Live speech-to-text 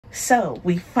So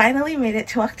we finally made it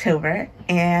to October,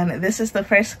 and this is the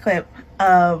first clip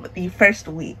of the first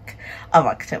week of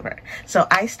October. So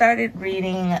I started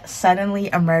reading Suddenly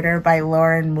a Murder by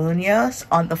Lauren Munoz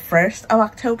on the 1st of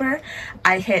October.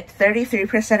 I hit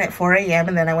 33% at 4 a.m.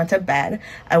 and then I went to bed.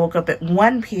 I woke up at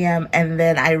 1 p.m. and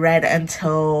then I read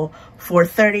until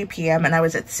 4:30 p.m. and I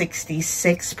was at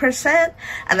 66%.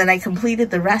 And then I completed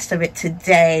the rest of it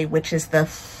today, which is the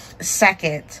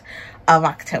 2nd of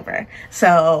October.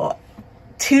 So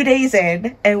 2 days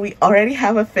in and we already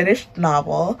have a finished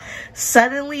novel.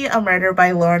 Suddenly a Murder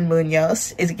by Lauren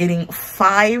Munoz is getting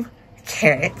 5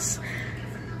 carats.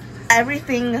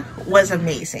 Everything was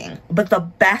amazing, but the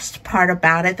best part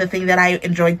about it, the thing that I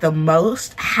enjoyed the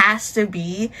most, has to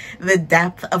be the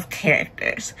depth of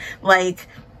characters. Like,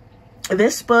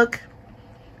 this book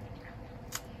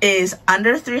is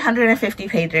under 350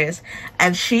 pages,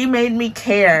 and she made me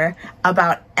care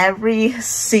about every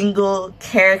single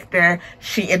character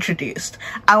she introduced.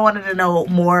 I wanted to know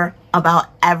more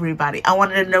about everybody. I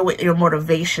wanted to know what your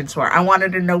motivations were. I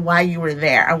wanted to know why you were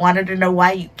there. I wanted to know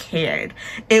why you cared.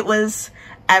 It was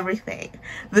everything.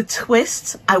 The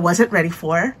twists I wasn't ready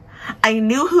for. I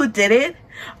knew who did it,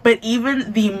 but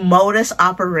even the modus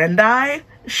operandi,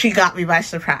 she got me by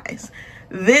surprise.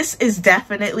 This is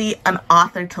definitely an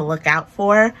author to look out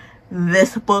for.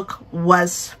 This book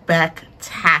was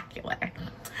spectacular.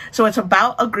 So it's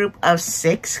about a group of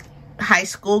 6 high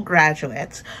school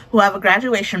graduates who have a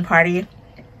graduation party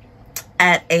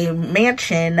at a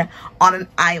mansion on an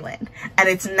island, and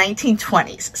it's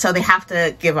 1920s. So they have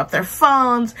to give up their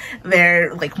phones,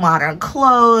 their like modern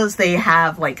clothes, they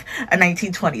have like a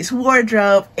 1920s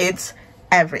wardrobe. It's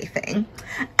everything.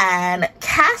 And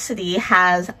Cassidy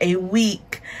has a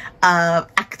week of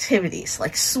activities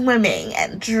like swimming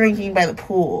and drinking by the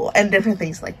pool and different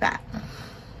things like that.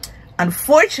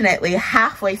 Unfortunately,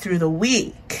 halfway through the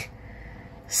week,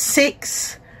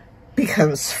 6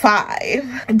 becomes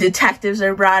 5. Detectives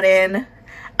are brought in,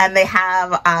 and they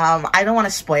have, I don't want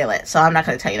to spoil it, so I'm not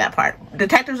going to tell you that part.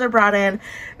 Detectives are brought in,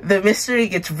 the mystery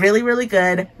gets really, really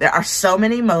good. There are so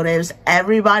many motives.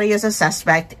 Everybody is a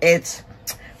suspect. It's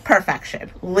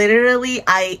perfection. Literally,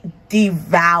 I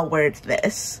devoured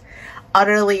this.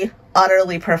 Utterly,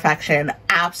 utterly perfection.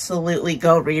 Absolutely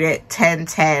go read it.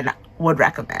 10/10 would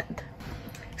recommend.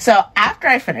 So after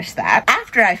I finished that,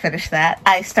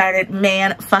 I started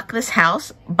Man, Fuck This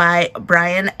House by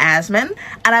Brian Asman.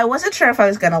 And I wasn't sure if I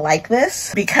was gonna like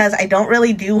this because I don't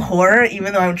really do horror,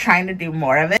 even though I'm trying to do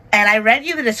more of it. And I read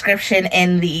you the description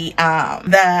in the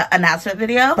announcement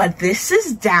video, but this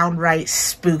is downright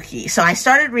spooky. So I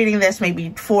started reading this maybe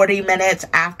 40 minutes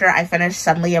after I finished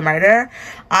Suddenly a Murder.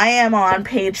 I am on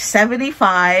page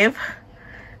 75.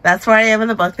 That's where I am in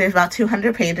the book. There's about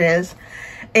 200 pages.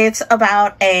 It's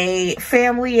about a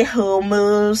family who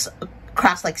moves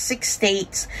across like 6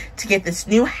 states to get this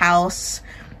new house,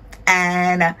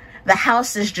 and the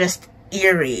house is just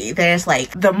eerie. There's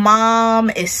like, the mom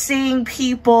is seeing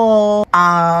people,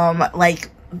 like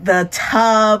the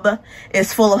tub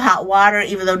is full of hot water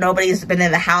even though nobody's been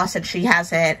in the house and she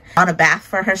hasn't done a bath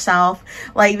for herself.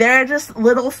 Like, there are just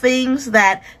little things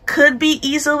that could be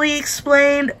easily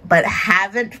explained but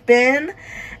haven't been.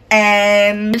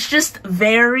 And it's just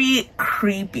very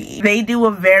creepy. They do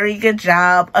a very good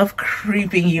job of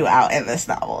creeping you out in this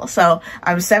novel. So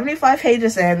I'm 75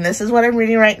 pages in. This is what I'm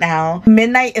reading right now.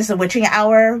 Midnight is the Witching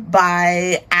Hour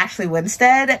by Ashley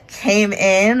Winstead came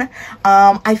in.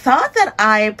 I thought that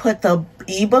I put the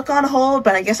ebook on hold,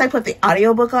 but I guess I put the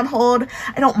audiobook on hold.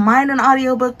 I don't mind an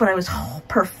audiobook, but I was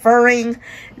preferring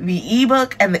the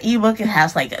ebook, and the ebook, it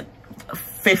has like a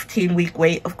 15-week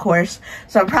wait, of course,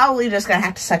 so I'm probably just gonna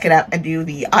have to suck it up and do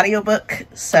the audiobook.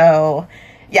 So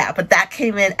yeah, but that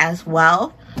came in as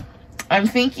well. I'm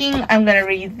thinking I'm gonna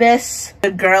read this. The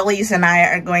girlies and I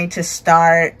are going to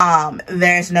start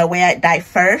There's No Way I'd Die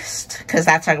first, because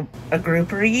that's a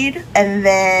group read, and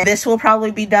then this will probably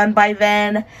be done by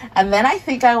then. And then I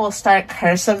think I will start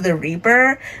Curse of the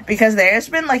Reaper, because there's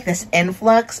been like this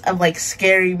influx of like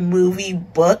scary movie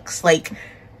books, like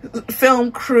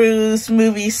film crews,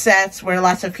 movie sets where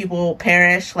lots of people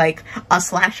perish, like a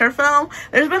slasher film.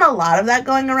 There's been a lot of that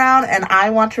going around, and I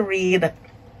want to read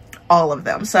all of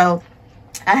them. So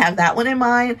I have that one in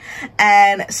mind.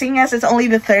 And seeing as it's only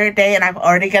the 3rd day and I've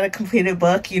already got a completed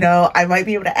book, you know, I might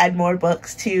be able to add more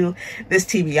books to this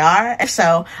TBR.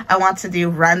 So I want to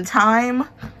do Runtime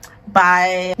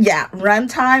by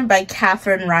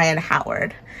Catherine Ryan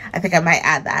Howard. I think I might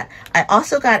add that. I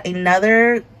also got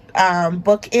another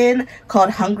book in called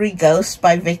Hungry Ghosts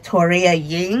by Victoria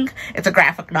Ying. It's a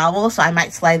graphic novel, so I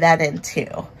might slide that in too.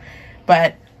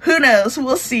 But who knows?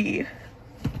 We'll see.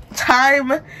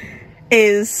 time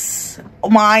is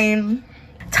mine.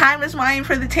 Time is mine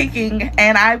for the taking,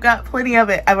 and I've got plenty of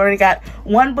it. I've already got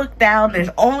one book down. There's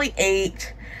only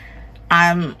 8.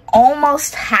 I'm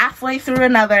almost halfway through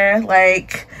another.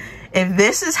 Like, if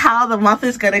this is how the month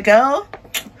is gonna go,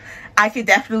 I could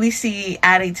definitely see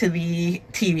adding to the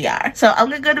TBR. So I'm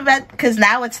gonna go to bed because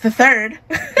now it's the 3rd,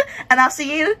 and I'll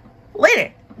see you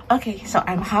later. Okay, so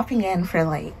I'm hopping in for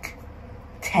like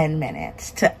 10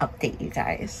 minutes to update you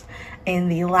guys. In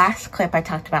the last clip, I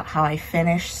talked about how I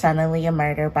finished Suddenly a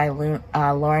Murder by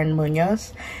Lauren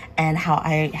Munoz, and how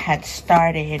I had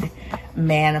started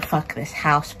Man Fuck This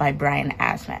House by Brian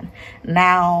Asman.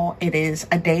 Now it is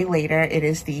a day later. It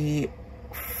is the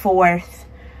 4th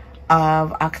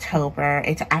of October.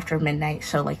 It's after midnight,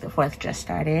 so like the 4th just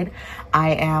started.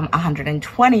 I am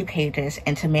 120 pages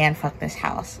into Man Fuck This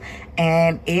House,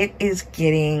 and it is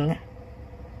getting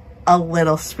a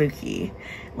little spooky.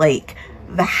 Like,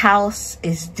 the house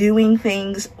is doing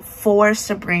things for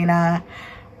Sabrina.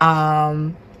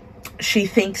 She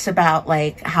thinks about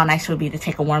like how nice it would be to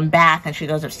take a warm bath, and she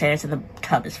goes upstairs and the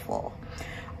tub is full.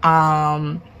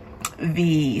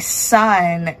 The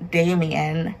son,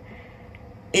 Damien,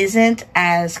 isn't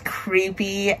as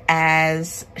creepy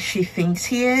as she thinks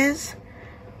he is,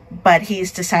 but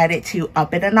he's decided to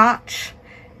up it a notch,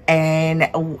 and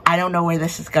I don't know where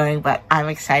this is going, but I'm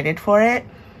excited for it.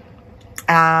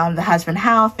 The husband,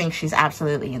 Hal, thinks she's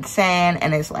absolutely insane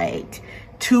and is like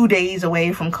 2 days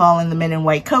away from calling the men in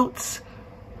white coats.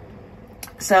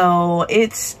 So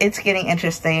it's getting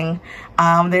interesting.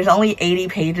 There's only 80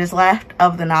 pages left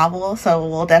of the novel, so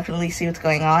we'll definitely see what's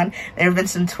going on. There have been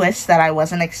some twists that I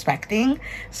wasn't expecting,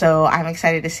 so I'm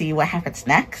excited to see what happens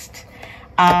next.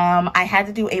 I had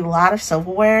to do a lot of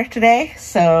silverware today,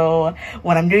 so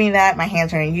when I'm doing that, my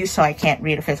hands are in use, so I can't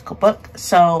read a physical book.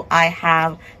 So I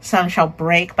have Sun Shall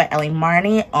Break by Ellie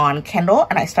Marney on Kindle,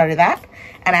 and I started that.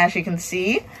 And as you can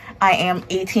see, I am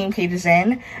 18 pages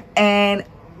in, and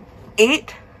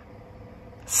it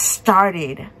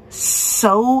started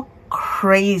so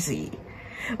crazy.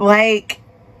 Like,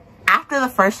 after the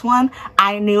first one,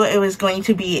 I knew it was going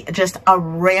to be just a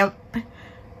rapid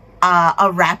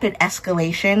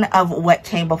escalation of what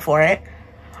came before it.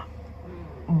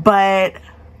 But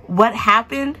what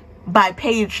happened by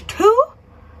page 2,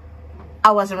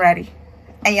 I wasn't ready.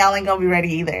 And y'all ain't gonna be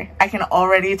ready either. I can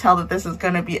already tell that this is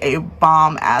gonna be a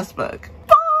bomb-ass book.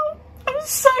 Bomb! I'm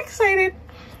so excited.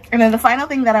 And then the final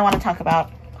thing that I want to talk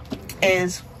about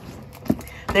is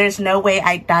There's No Way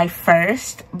I'd Die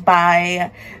First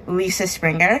by Lisa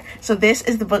Springer. So this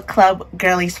is the book club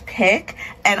girlies pick,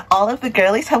 and all of the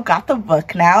girlies have got the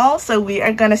book now, so we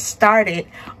are gonna start it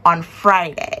on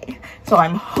Friday. So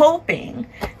I'm hoping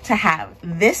to have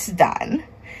this done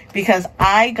because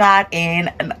I got in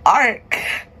an arc.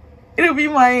 It'll be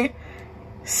my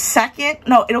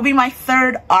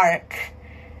third arc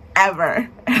ever.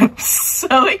 I'm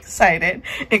so excited.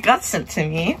 It got sent to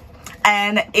me,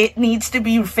 and it needs to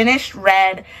be finished,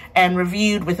 read, and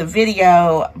reviewed with a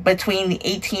video between the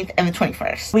 18th and the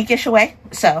 21st. Weekish away,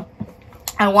 so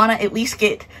I want to at least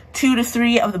get 2 to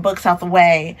 3 of the books out the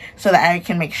way so that I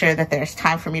can make sure that there's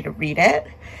time for me to read it.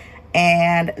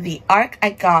 And the arc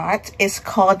I got is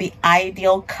called The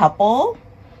Ideal Couple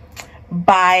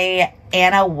by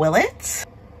Anna Willett.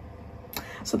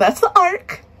 So that's the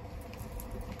arc.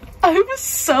 I'm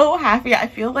so happy. I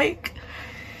feel like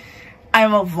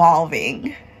I'm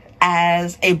evolving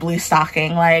as a blue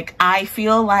stocking. Like, I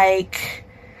feel like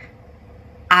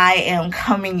I am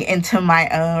coming into my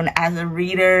own as a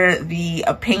reader. The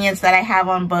opinions that I have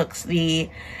on books, the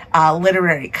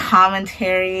literary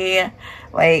commentary,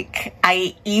 like,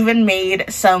 I even made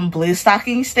some blue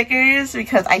stocking stickers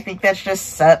because I think that's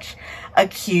just such a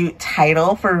cute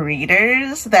title for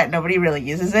readers that nobody really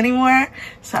uses anymore.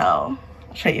 So I'll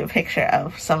show you a picture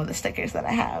of some of the stickers that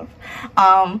I have.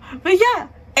 But yeah,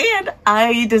 and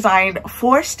I designed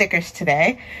 4 stickers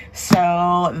today,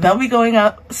 so they'll be going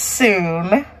up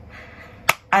soon.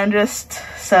 I'm just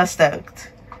so stoked.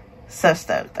 So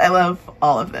stoked. I love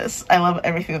all of this. I love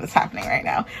everything that's happening right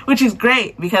now, which is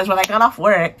great because when I got off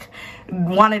work,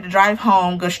 wanted to drive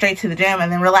home, go straight to the gym,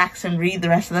 and then relax and read the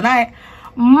rest of the night,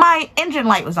 my engine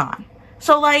light was on.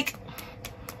 So, like,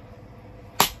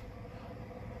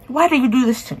 why do you do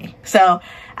this to me? So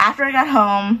after I got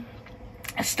home,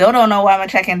 I still don't know why my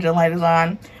check engine light is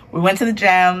on. We went to the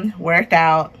gym, worked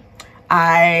out,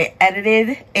 I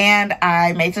edited, and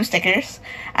I made some stickers.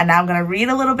 And now I'm gonna read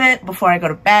a little bit before I go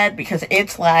to bed because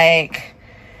it's like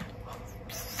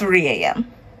 3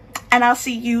 a.m. And I'll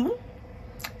see you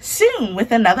soon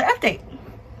with another update.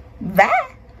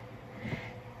 Bye.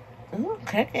 Ooh,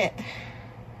 cricket.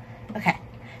 Okay.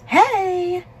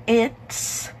 Hey,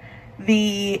 it's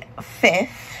the 5th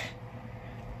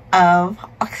of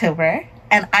October,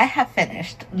 and I have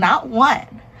finished not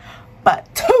 1,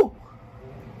 but 2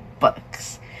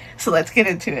 books. So let's get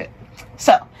into it.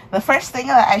 So the first thing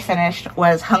that I finished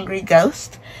was Hungry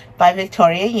Ghost by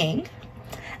Victoria Ying.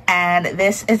 And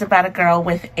this is about a girl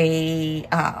with a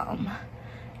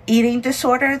eating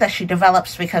disorder that she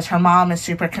develops because her mom is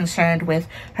super concerned with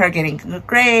her getting good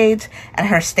grades and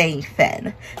her staying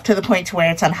thin to the point to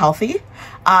where it's unhealthy.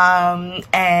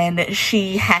 And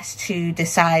she has to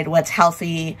decide what's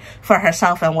healthy for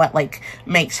herself and what like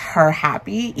makes her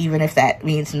happy, even if that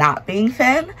means not being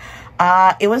thin.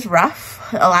 It was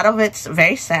rough. A lot of it's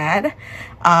very sad.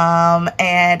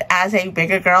 And as a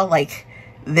bigger girl, like,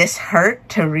 this hurt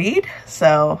to read.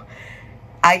 So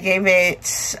I gave it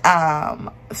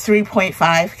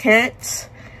 3.5 carats.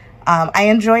 I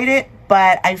enjoyed it,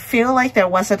 but I feel like there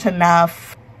wasn't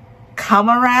enough come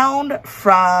around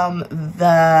from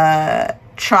the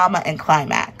trauma and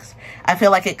climax. I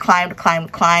feel like it climbed,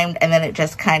 and then it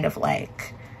just kind of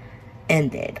like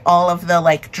ended. All of the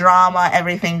like drama,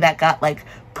 everything that got like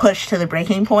pushed to the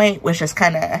breaking point was just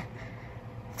kind of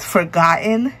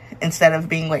forgotten instead of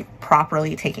being like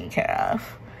properly taken care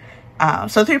of.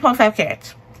 So 3.5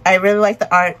 carats. I really liked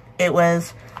the art. It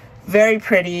was very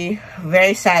pretty,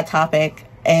 very sad topic,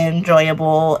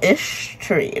 enjoyable-ish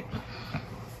to read.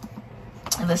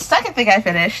 And the second thing I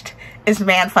finished is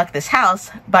Man Fuck This House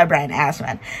by Brian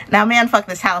Asman. Now, Man Fuck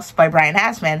This House by Brian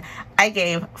Asman, I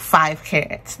gave 5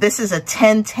 carats. This is a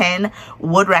 10/10,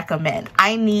 would recommend.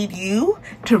 I need you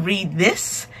to read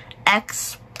this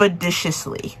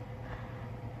expeditiously.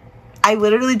 I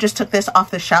literally just took this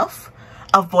off the shelf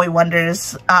of Boy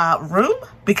Wonder's room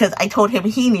because I told him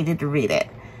he needed to read it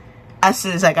as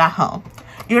soon as I got home.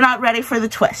 You're not ready for the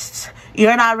twists.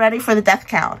 You're not ready for the death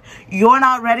count. You're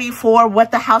not ready for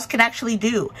what the house can actually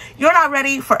do. You're not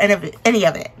ready for any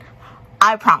of it.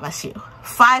 I promise you.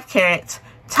 5 carats,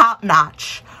 top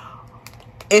notch.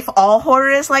 If all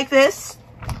horror is like this,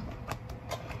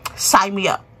 sign me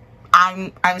up.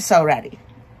 I'm so ready.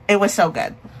 It was so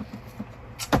good.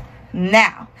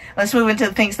 Now, let's move into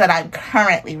the things that I'm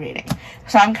currently reading.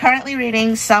 So I'm currently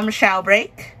reading Some Shall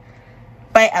Break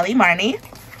by Ellie Marney.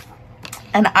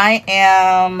 And I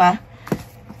am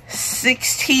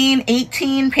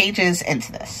 18 pages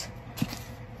into this.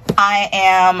 I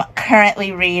am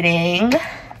currently reading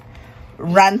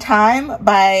Runtime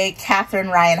by Catherine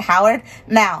Ryan Howard.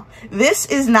 Now, this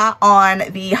is not on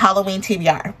the Halloween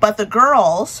TBR, but the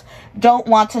girls don't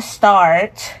want to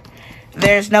start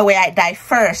There's No Way I'd Die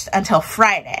First until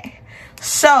Friday.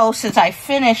 So, since I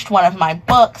finished one of my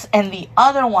books and the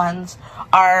other ones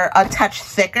are a touch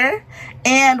thicker,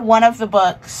 and one of the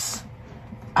books,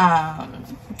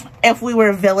 If We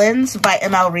Were Villains by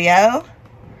ML Rio.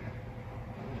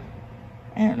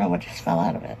 I don't know what just fell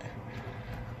out of it.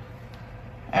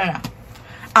 I don't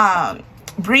know.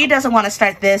 Bree doesn't want to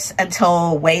start this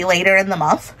until way later in the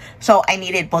month, so I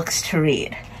needed books to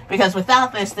read. Because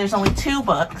without this, there's only 2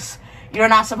 books, You're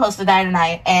Not Supposed to Die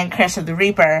Tonight and Curse of the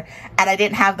Reaper, and I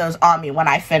didn't have those on me when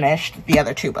I finished the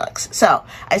other 2 books. So,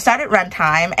 I started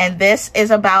Runtime, and this is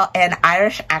about an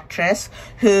Irish actress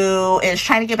who is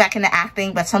trying to get back into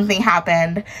acting, but something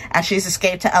happened, and she's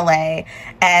escaped to LA,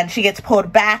 and she gets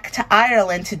pulled back to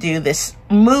Ireland to do this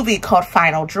movie called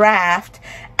Final Draft,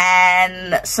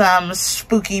 and some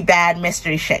spooky bad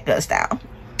mystery shit goes down.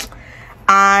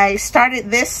 I started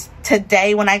this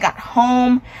today when I got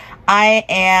home. I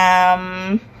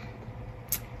am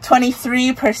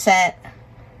 23%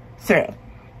 through.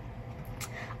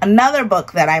 Another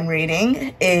book that I'm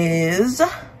reading is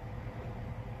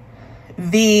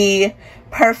The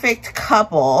Perfect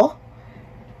Couple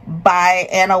by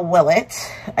Anna Willett.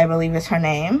 I believe is her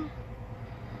name.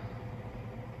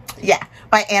 Yeah,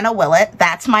 by Anna Willett.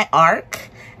 That's my arc.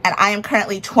 And I am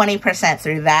currently 20%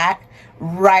 through that,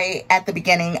 right at the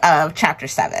beginning of chapter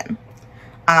 7.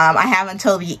 I have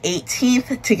until the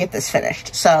 18th to get this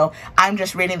finished. So I'm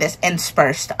just reading this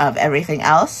interspersed of everything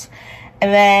else.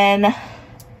 And then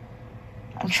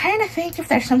I'm trying to think if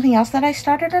there's something else that I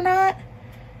started or not.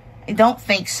 I don't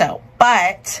think so.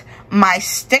 But my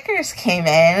stickers came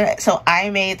in, so I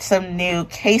made some new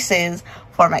cases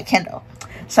for my Kindle.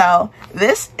 So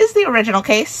this is the original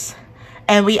case.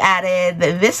 And we added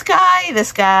this guy,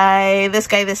 this guy, this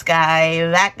guy, this guy,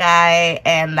 that guy,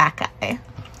 and that guy.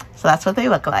 So that's what they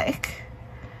look like.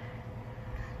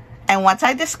 And once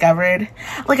I discovered,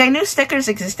 like, I knew stickers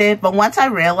existed, but once I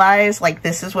realized, like,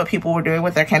 this is what people were doing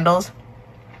with their Kindles,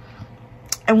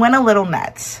 I went a little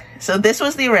nuts. So this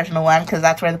was the original one, because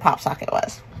that's where the pop socket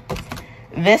was.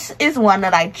 This is one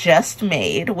that I just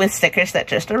made with stickers that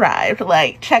just arrived.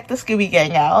 Like, check the Scooby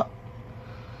Gang out.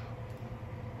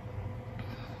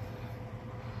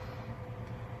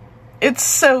 It's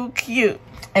so cute.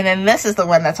 And then this is the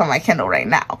one that's on my Kindle right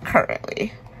now,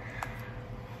 currently.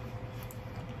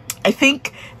 I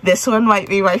think this one might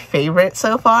be my favorite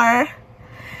so far.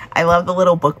 I love the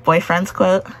little book boyfriends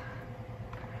quote.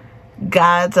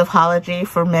 God's apology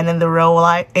for men in real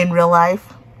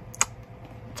life.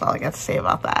 That's all I got to say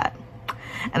about that.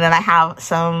 And then I have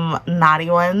some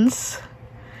naughty ones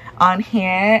on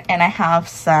here, and I have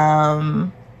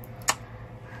some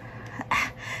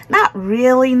not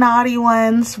really naughty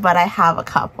ones, but I have a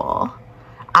couple.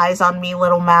 Eyes on Me,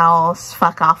 Little Mouse,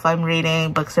 Fuck Off, I'm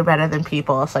Reading, Books Are Better Than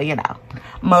People, so you know,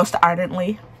 Most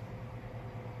Ardently.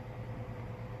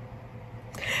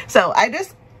 So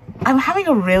I'm having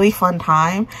a really fun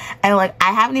time, and like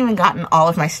I haven't even gotten all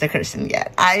of my stickers in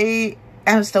yet. I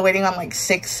am still waiting on like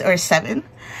 6 or 7, and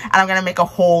I'm gonna make a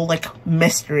whole like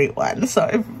mystery one, so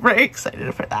I'm very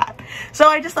excited for that. So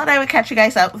I just thought I would catch you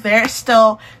guys up. There's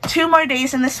still 2 more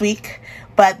days in this week,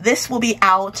 but this will be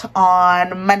out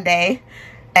on Monday,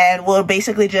 and we'll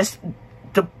basically just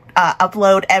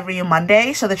upload every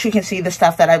Monday so that you can see the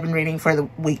stuff that I've been reading for the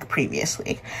week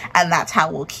previously, and that's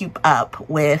how we'll keep up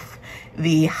with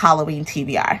the Halloween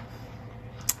TBR.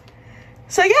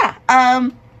 So yeah,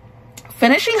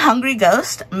 finishing Hungry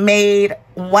Ghost made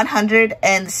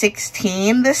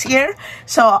 116 this year.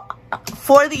 So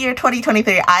for the year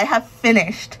 2023, I have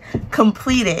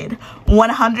completed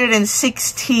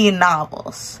 116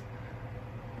 novels,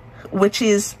 which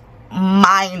is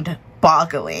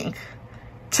mind-boggling,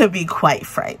 to be quite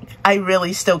frank. I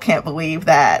really still can't believe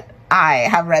that I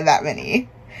have read that many.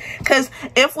 Because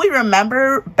if we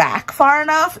remember back far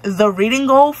enough, the reading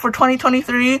goal for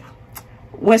 2023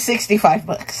 was 65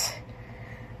 books.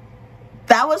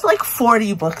 That was like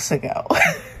 40 books ago.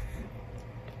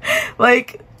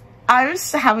 Like, I'm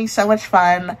just having so much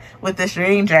fun with this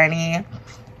reading journey.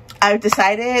 I've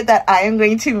decided that I am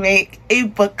going to make a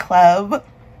book club,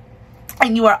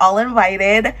 and you are all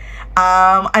invited.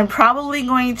 I'm probably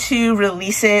going to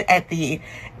release it at the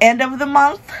end of the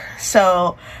month,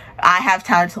 so I have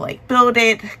time to like build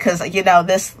it, because you know,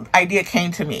 this idea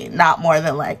came to me not more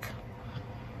than like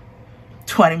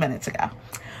 20 minutes ago.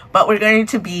 But we're going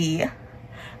to be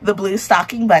the Blue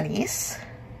Stocking Bunnies,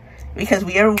 because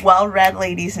we are well-read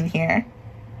ladies in here,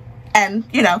 and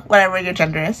you know, whatever your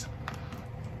gender is.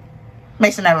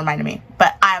 Mason never reminded me,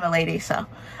 but I'm a lady, so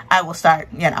I will start,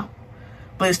 you know,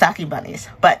 Blue Stocking Bunnies,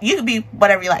 but you can be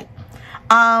whatever you like.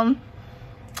 But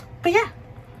yeah,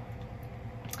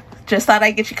 just thought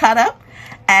I'd get you caught up,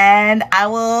 and I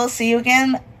will see you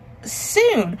again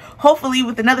soon, hopefully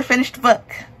with another finished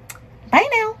book. Bye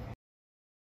now.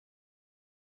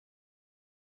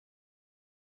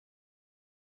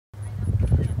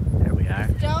 There we are.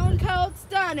 Stone Cold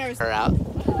Stunners. Her out.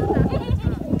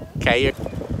 Okay, you're...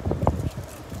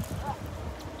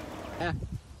 Yeah.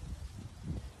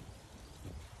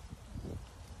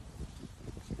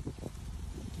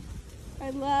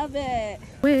 I love it.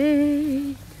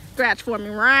 Wait. Scratch for me.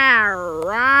 Rah,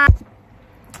 rah.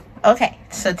 Okay,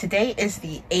 so today is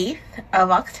the 8th of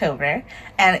October,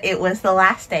 and it was the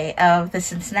last day of the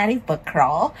Cincinnati book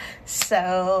crawl.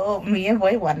 So me and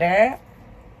Boy Wonder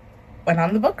went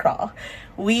on the book crawl.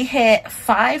 We hit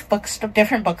 5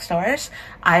 different bookstores.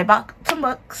 I bought some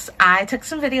books. I took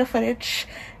some video footage,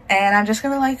 and I'm just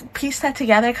gonna like piece that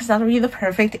together because that'll be the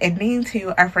perfect ending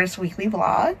to our first weekly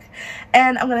vlog.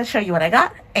 And I'm gonna show you what I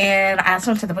got. And I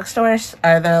also went to the bookstores,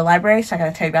 or the library, so I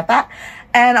gotta tell you about that.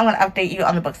 And I'm gonna update you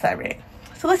on the books that I read.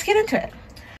 So let's get into it.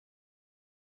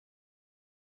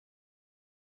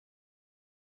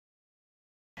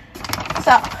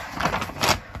 So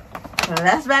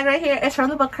this bag right here is from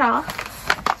the book crawl.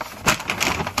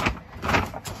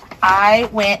 I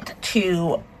went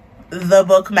to The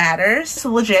Book Matters,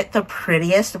 legit the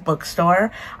prettiest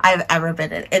bookstore I've ever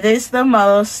been in. It is the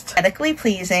most aesthetically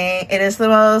pleasing. It is the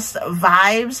most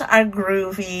vibes are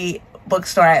groovy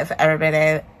bookstore I've ever been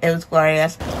in. It was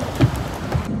glorious.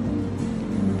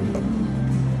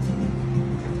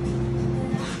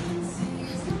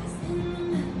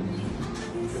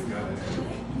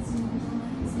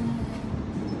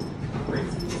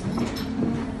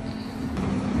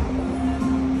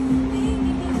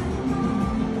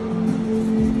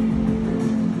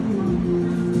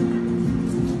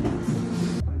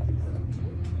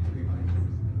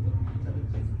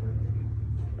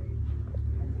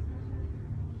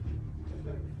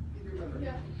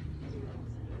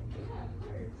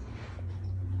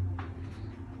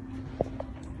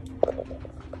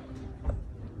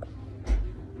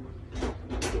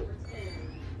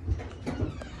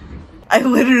 I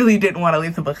literally didn't want to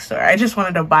leave the bookstore. I just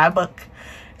wanted to buy a book,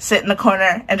 sit in the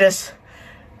corner, and just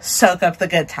soak up the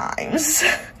good times.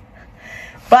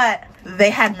 But they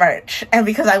had merch, and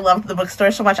because I loved the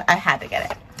bookstore so much, I had to get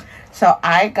it. So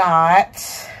I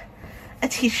got a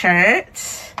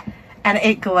t-shirt, and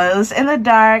it glows in the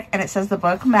dark, and it says the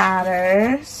book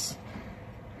matters.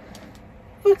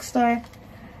 Bookstore.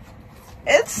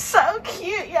 It's so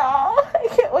cute, y'all. I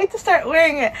can't wait to start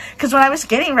wearing it. Because when I was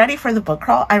getting ready for the book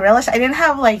crawl, I realized I didn't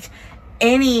have like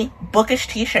any bookish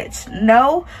t-shirts.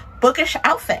 No bookish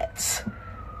outfits.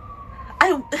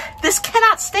 This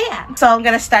cannot stand. So I'm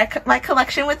gonna start my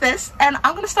collection with this, and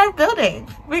I'm gonna start building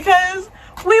because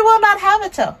we will not have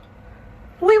it till.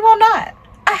 We will not.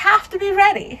 I have to be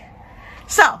ready.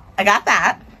 So I got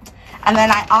that, and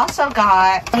then I also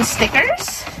got some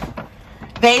stickers.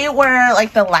 They were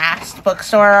like the last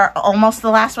bookstore, almost the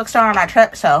last bookstore on our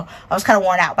trip, so I was kind of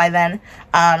worn out by then.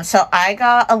 So I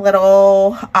got a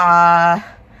little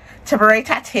temporary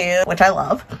tattoo, which I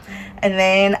love. And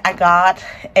then I got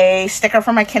a sticker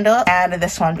for my Kindle, and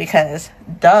this one because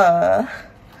duh.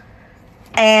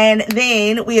 And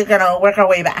then we are gonna work our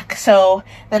way back. So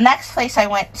the next place I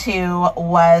went to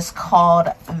was called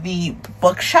the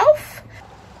Bookshelf.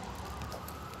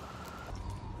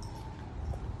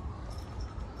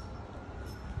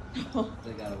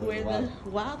 Where the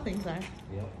wild things are.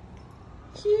 Yep.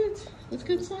 Cute. That's a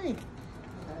good sign.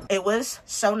 It was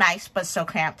so nice, but so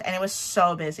cramped, and it was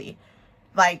so busy.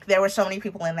 Like, there were so many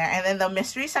people in there. And then the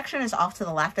mystery section is off to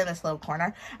the left in this little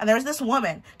corner. And there was this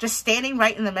woman just standing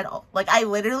right in the middle. Like, I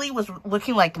literally was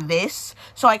looking like this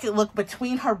so I could look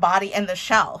between her body and the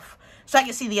shelf so I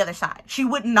could see the other side. She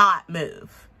would not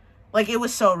move. Like, it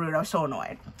was so rude. I was so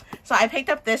annoyed. So I picked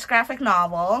up this graphic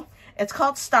novel. It's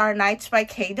called Star Nights by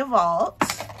Kay DeVault.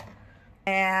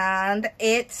 And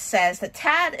it says that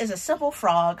Tad is a simple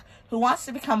frog who wants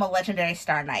to become a legendary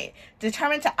Star Knight.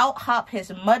 Determined to out-hop his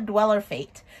mud-dweller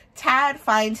fate, Tad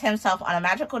finds himself on a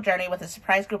magical journey with a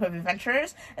surprise group of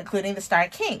adventurers, including the Star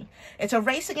King. It's a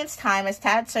race against time as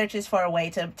Tad searches for a way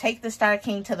to take the Star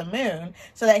King to the moon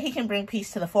so that he can bring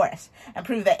peace to the forest and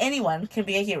prove that anyone can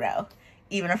be a hero,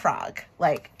 even a frog.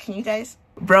 Like, can you guys...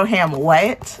 Broham,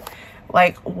 what?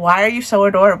 Like, why are you so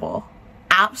adorable?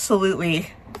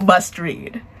 Absolutely must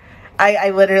read.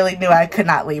 I literally knew I could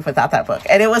not leave without that book.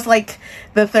 And it was like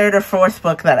the third or fourth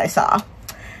book that I saw.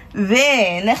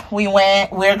 Then we're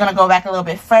going to go back a little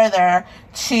bit further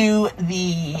to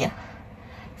the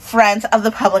Friends of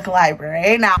the Public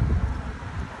Library. Now,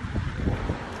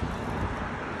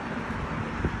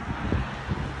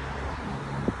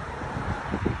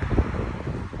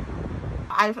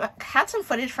 I've had some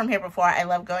footage from here before. I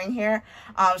love going here.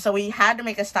 So we had to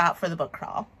make a stop for the book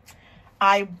crawl.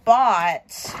 I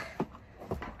bought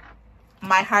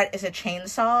My Heart is a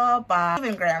Chainsaw by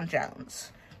Stephen Graham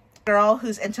Jones. Girl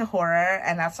who's into horror,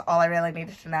 and that's all I really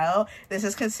needed to know. This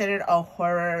is considered a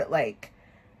horror, like,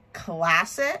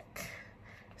 classic.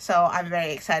 So I'm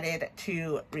very excited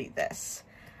to read this.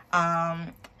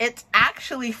 It's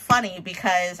actually funny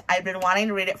because I've been wanting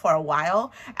to read it for a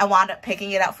while and wound up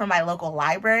picking it up from my local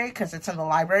library because it's in the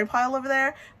library pile over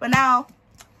there. But now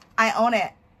I own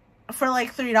it for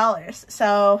like $3.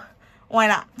 So why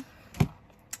not?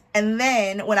 And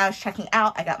then when I was checking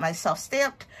out, I got myself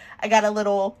stamped. I got a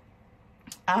little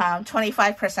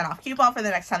 25% off coupon for the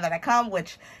next time that I come,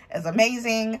 which is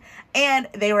amazing. And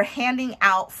they were handing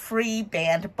out free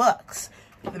banned books.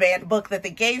 The banned book that they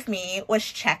gave me was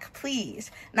Check Please.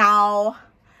 Now,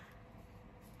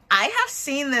 I have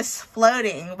seen this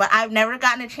floating, but I've never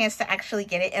gotten a chance to actually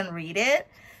get it and read it.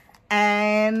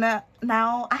 And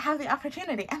now I have the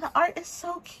opportunity. And the art is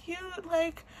so cute.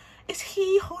 Like, is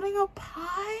he holding a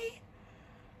pie?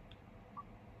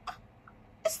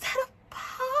 Is that a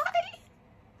pie?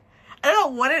 I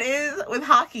don't know what it is with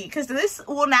hockey, because this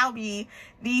will now be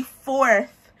the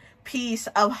fourth piece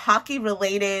of hockey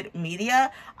related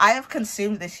media I have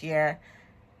consumed this year,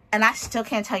 and I still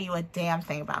can't tell you a damn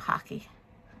thing about hockey.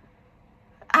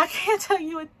 I can't tell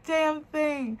you a damn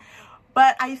thing,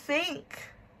 but I think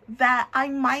that I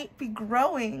might be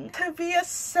growing to be a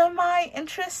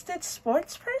semi-interested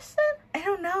sports person. I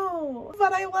don't know,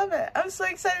 but I love it. I'm so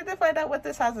excited to find out what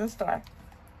this has in store.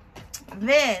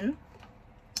 Then,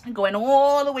 going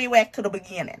all the way back to the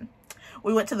beginning,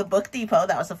 we went to the Book Depot.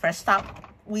 That was the first stop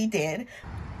we did.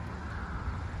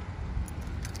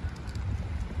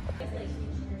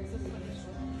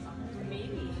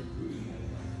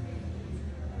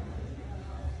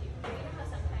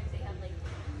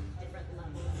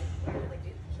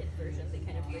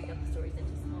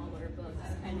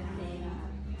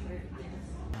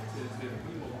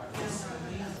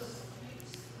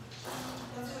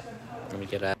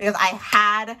 take it out. Because I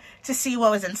had to see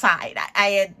what was inside. I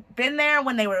had been there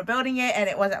when they were building it and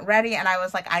it wasn't ready, and I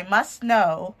was like, I must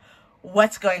know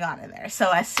what's going on in there.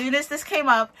 So as soon as this came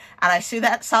up and I saw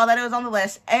that it was on the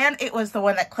list, and it was the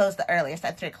one that closed the earliest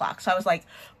at 3 o'clock. So I was like,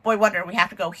 Boy Wonder, we have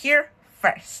to go here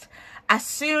first. As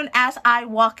soon as I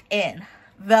walk in,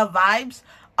 the vibes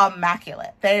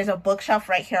immaculate. There is a bookshelf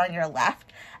right here on your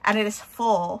left, and it is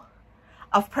full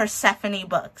of Persephone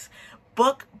books.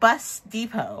 Book Bus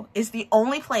Depot is the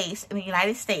only place in the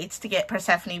United States to get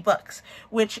Persephone books,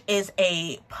 which is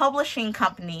a publishing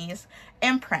company's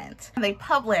imprint. They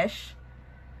publish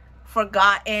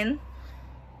forgotten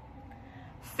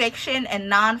fiction and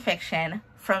nonfiction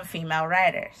from female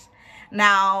writers.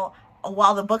 Now,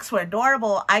 while the books were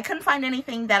adorable, I couldn't find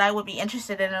anything that I would be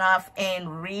interested in enough in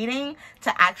reading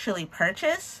to actually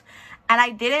purchase. And I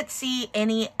didn't see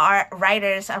any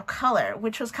writers of color,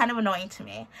 which was kind of annoying to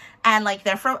me. And like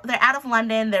they're out of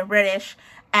London, they're British,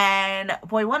 and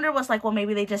Boy Wonder was like, well,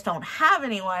 maybe they just don't have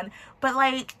anyone. But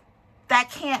like, that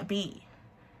can't be.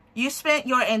 You spent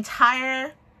your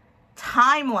entire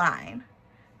timeline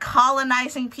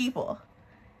colonizing people.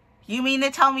 You mean to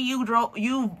tell me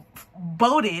you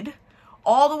boated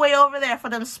all the way over there for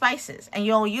them spices and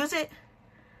you don't use it?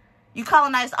 You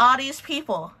colonized all these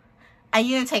people and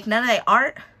you didn't take none of their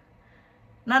art?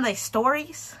 None of their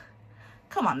stories?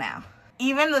 Come on now.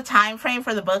 Even the time frame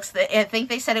for the books, I think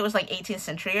they said it was like 18th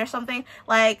century or something.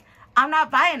 Like, I'm not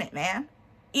buying it, man.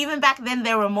 Even back then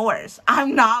there were Moors.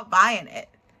 I'm not buying it.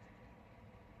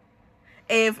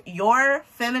 If your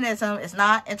feminism is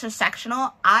not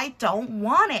intersectional, I don't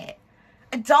want it.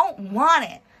 I don't want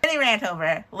it. Any rant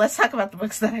over. Let's talk about the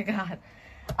books that I got.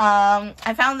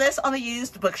 I found this on the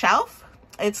used bookshelf.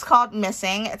 It's called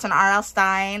Missing. It's an R.L.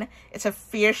 Stine. It's a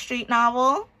Fear Street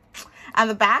novel. And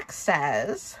the back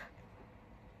says,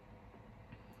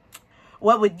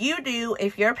 what would you do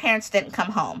if your parents didn't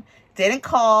come home? Didn't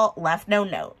call, left no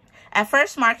note. At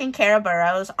first, Mark and Kara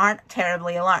Burrows aren't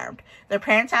terribly alarmed. Their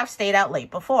parents have stayed out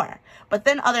late before. But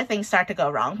then other things start to go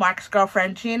wrong. Mark's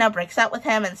girlfriend Gina breaks up with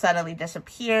him and suddenly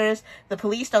disappears. The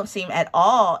police don't seem at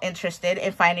all interested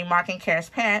in finding Mark and Kara's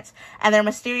parents. And their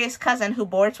mysterious cousin who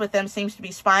boards with them seems to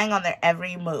be spying on their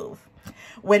every move.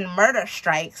 When murder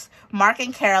strikes, Mark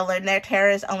and Kara learn their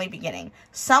terror is only beginning.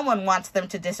 Someone wants them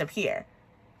to disappear.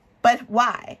 But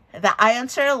why? The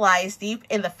answer lies deep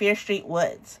in the Fear Street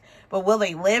woods. But will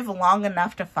they live long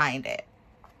enough to find it?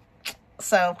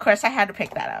 So, of course, I had to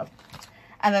pick that up.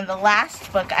 And then the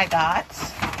last book I got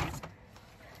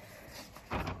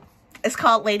is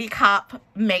called Lady Cop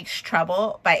Makes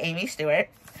Trouble by Amy Stewart.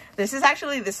 This is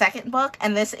actually the second book,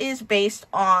 and this is based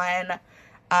on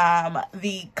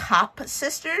the Kopp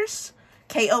sisters,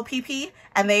 K-O-P-P,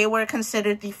 and they were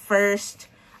considered the first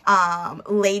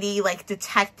lady, like,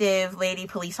 detective, lady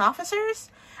police officers.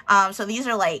 So these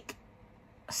are, like,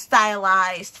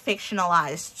 stylized,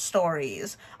 fictionalized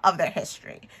stories of their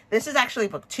history. This is actually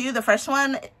book 2. The first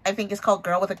one, I think, is called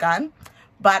Girl with a Gun,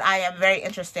 but I am very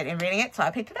interested in reading it, so I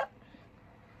picked it up.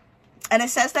 And it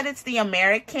says that it's the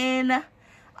American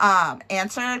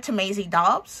answer to Maisie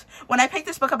Dobbs. When I picked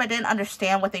this book up, I didn't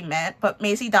understand what they meant, but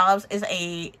Maisie Dobbs is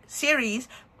a series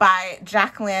by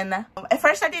Jacqueline. At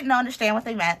first, I didn't understand what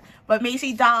they meant, but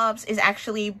Maisie Dobbs is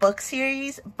actually a book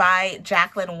series by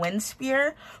Jacqueline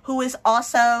Winspear, who is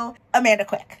also Amanda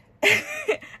Quick.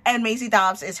 And Maisie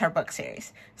Dobbs is her book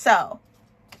series. So,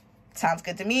 sounds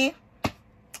good to me.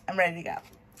 I'm ready to go.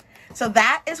 So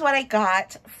that is what I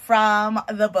got from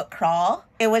the book crawl.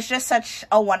 It was just such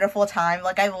a wonderful time.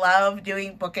 Like, I love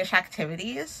doing bookish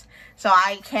activities. So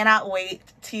I cannot wait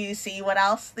to see what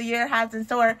else the year has in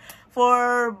store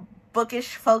for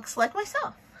bookish folks like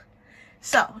myself.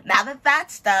 So now that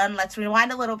that's done, let's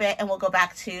rewind a little bit and we'll go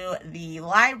back to the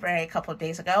library a couple of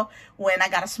days ago when I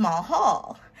got a small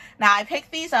haul. Now, I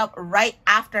picked these up right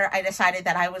after I decided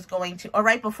that I was going to, or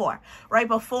right before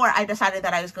I decided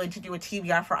that I was going to do a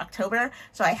TBR for October.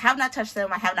 So I have not touched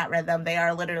them. I have not read them. They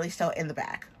are literally still in the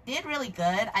bag. Did really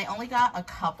good. I only got a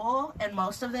couple, and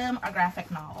most of them are graphic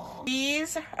novels.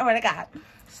 These are what I got.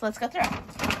 So let's go through them.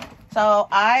 So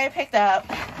I picked up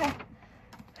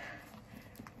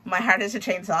My Heart is a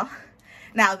Chainsaw.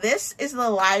 Now, this is the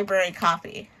library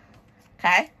copy,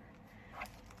 okay?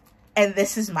 And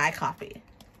this is my copy.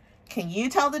 Can you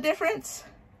tell the difference?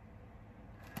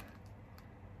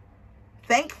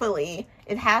 Thankfully,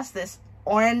 it has this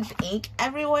orange ink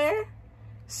everywhere.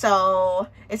 So,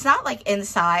 it's not like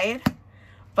inside.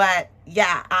 But,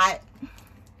 yeah,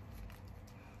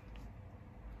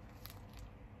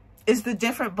 is the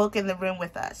different book in the room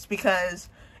with us, because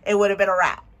it would have been a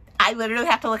wrap. I literally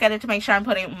have to look at it to make sure I'm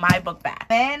putting my book back.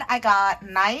 Then I got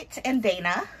Knight and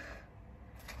Dana.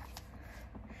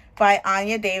 by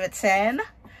Anya Davidson.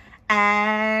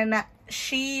 And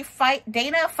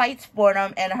Dana fights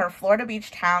boredom in her Florida beach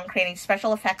town, creating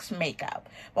special effects makeup.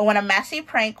 But when a messy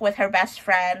prank with her best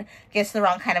friend gets the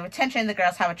wrong kind of attention, the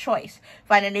girls have a choice: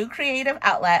 find a new creative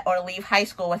outlet or leave high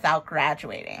school without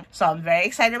graduating. So I'm very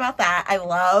excited about that. I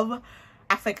love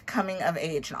graphic coming of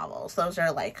age novels. Those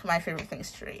are like my favorite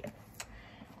things to read.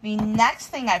 The next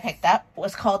thing I picked up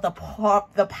was called The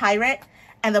Pirate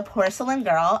and the Porcelain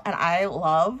Girl, and I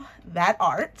love that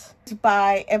art. It's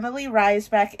by Emily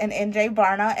Reisbeck and N.J.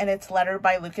 Barna, and it's lettered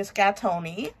by Lucas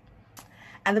Gattoni.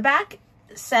 And the back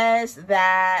says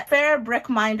that Fair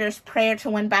Brickminder's prayer to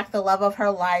win back the love of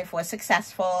her life was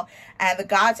successful, and the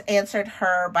gods answered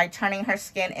her by turning her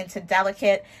skin into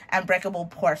delicate and breakable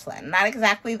porcelain. Not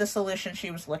exactly the solution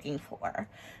she was looking for.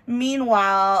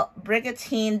 Meanwhile,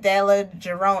 Brigantine de la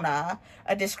Girona,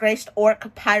 a disgraced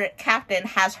orc pirate captain,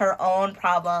 has her own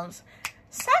problems.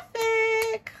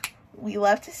 Sapphic! We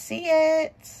love to see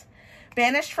it.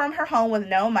 Banished from her home with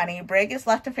no money, Brig is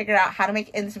left to figure out how to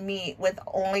make ends meet with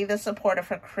only the support of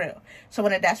her crew. So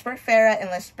when a desperate Farah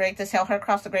enlists Brig to sail her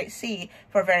across the Great Sea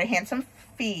for a very handsome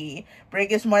fee,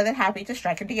 Brig is more than happy to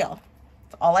strike a deal.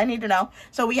 That's all I need to know.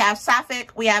 So we have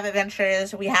Sapphic, we have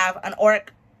adventures, we have an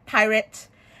orc pirate,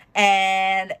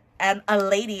 and a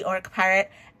lady orc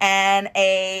pirate, and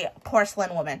a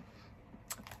porcelain woman.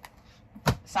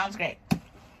 Sounds great.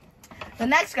 The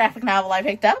next graphic novel I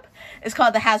picked up is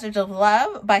called The Hazards of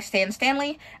Love by Stan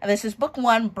Stanley, and this is book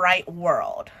 1, Bright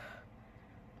World.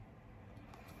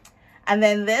 And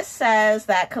then this says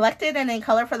that, collected and in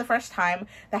color for the first time,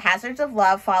 The Hazards of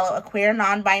Love follow a queer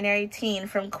non-binary teen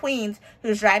from Queens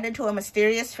who's dragged into a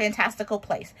mysterious, fantastical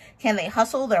place. Can they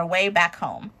hustle their way back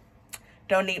home?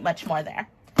 Don't need much more there.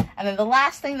 And then the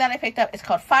last thing that I picked up is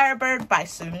called Firebird by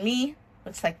Soon Mi.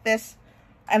 Looks like this.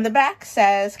 And the back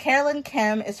says, Carolyn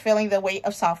Kim is feeling the weight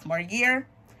of sophomore year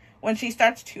when she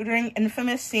starts tutoring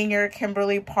infamous senior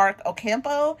Kimberly Park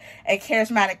Ocampo, a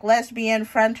charismatic lesbian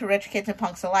friend to rich kids and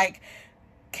punks alike.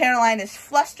 Caroline is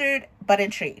flustered but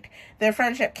intrigued. Their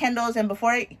friendship kindles, and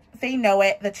before they know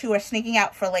it, the two are sneaking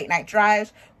out for late night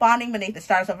drives, bonding beneath the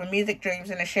stars over music dreams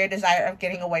and a shared desire of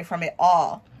getting away from it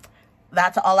all.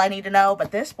 That's all I need to know,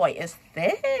 but this boy is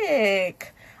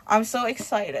thick. I'm so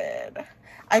excited.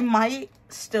 I might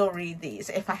still read these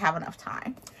if I have enough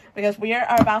time, because we are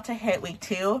about to hit week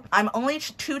 2. I'm only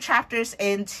 2 chapters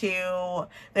into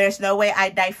There's No Way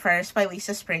I'd Die First by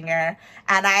Lisa Springer,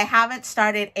 and I haven't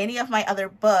started any of my other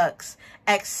books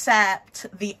except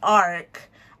The Arc,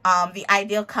 The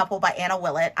Ideal Couple by Anna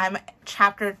Willett. I'm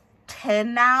chapter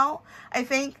 10 now, I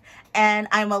think, and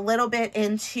I'm a little bit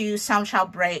into Some Shall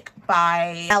Break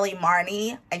by Ellie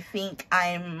Marney. I think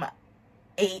I'm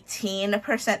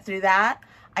 18% through that.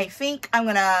 I think I'm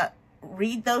gonna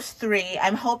read those 3.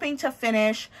 I'm hoping to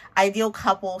finish Ideal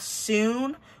Couple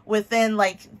soon, within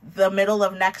like the middle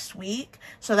of next week,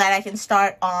 so that I can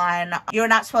start on You're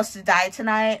Not Supposed to Die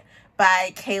Tonight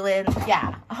by Kaylin.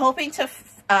 Yeah, hoping to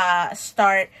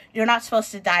start You're Not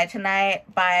Supposed to Die Tonight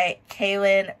by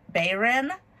Kaylin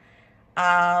Bayron,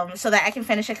 so that I can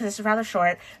finish it, because it's rather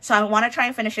short. So I want to try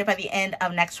and finish it by the end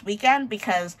of next weekend,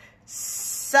 because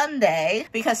Sunday,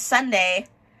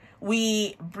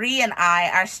 Bree and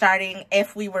I are starting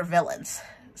If We Were Villains.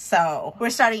 So we're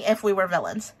starting If We Were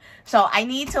Villains. So I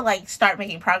need to like start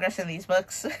making progress in these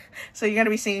books. So you're going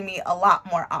to be seeing me a lot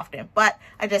more often. But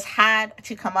I just had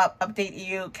to come up, update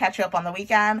you, catch you up on the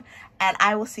weekend. And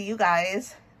I will see you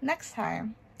guys next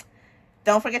time.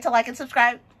 Don't forget to like and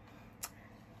subscribe.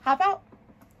 Hop out.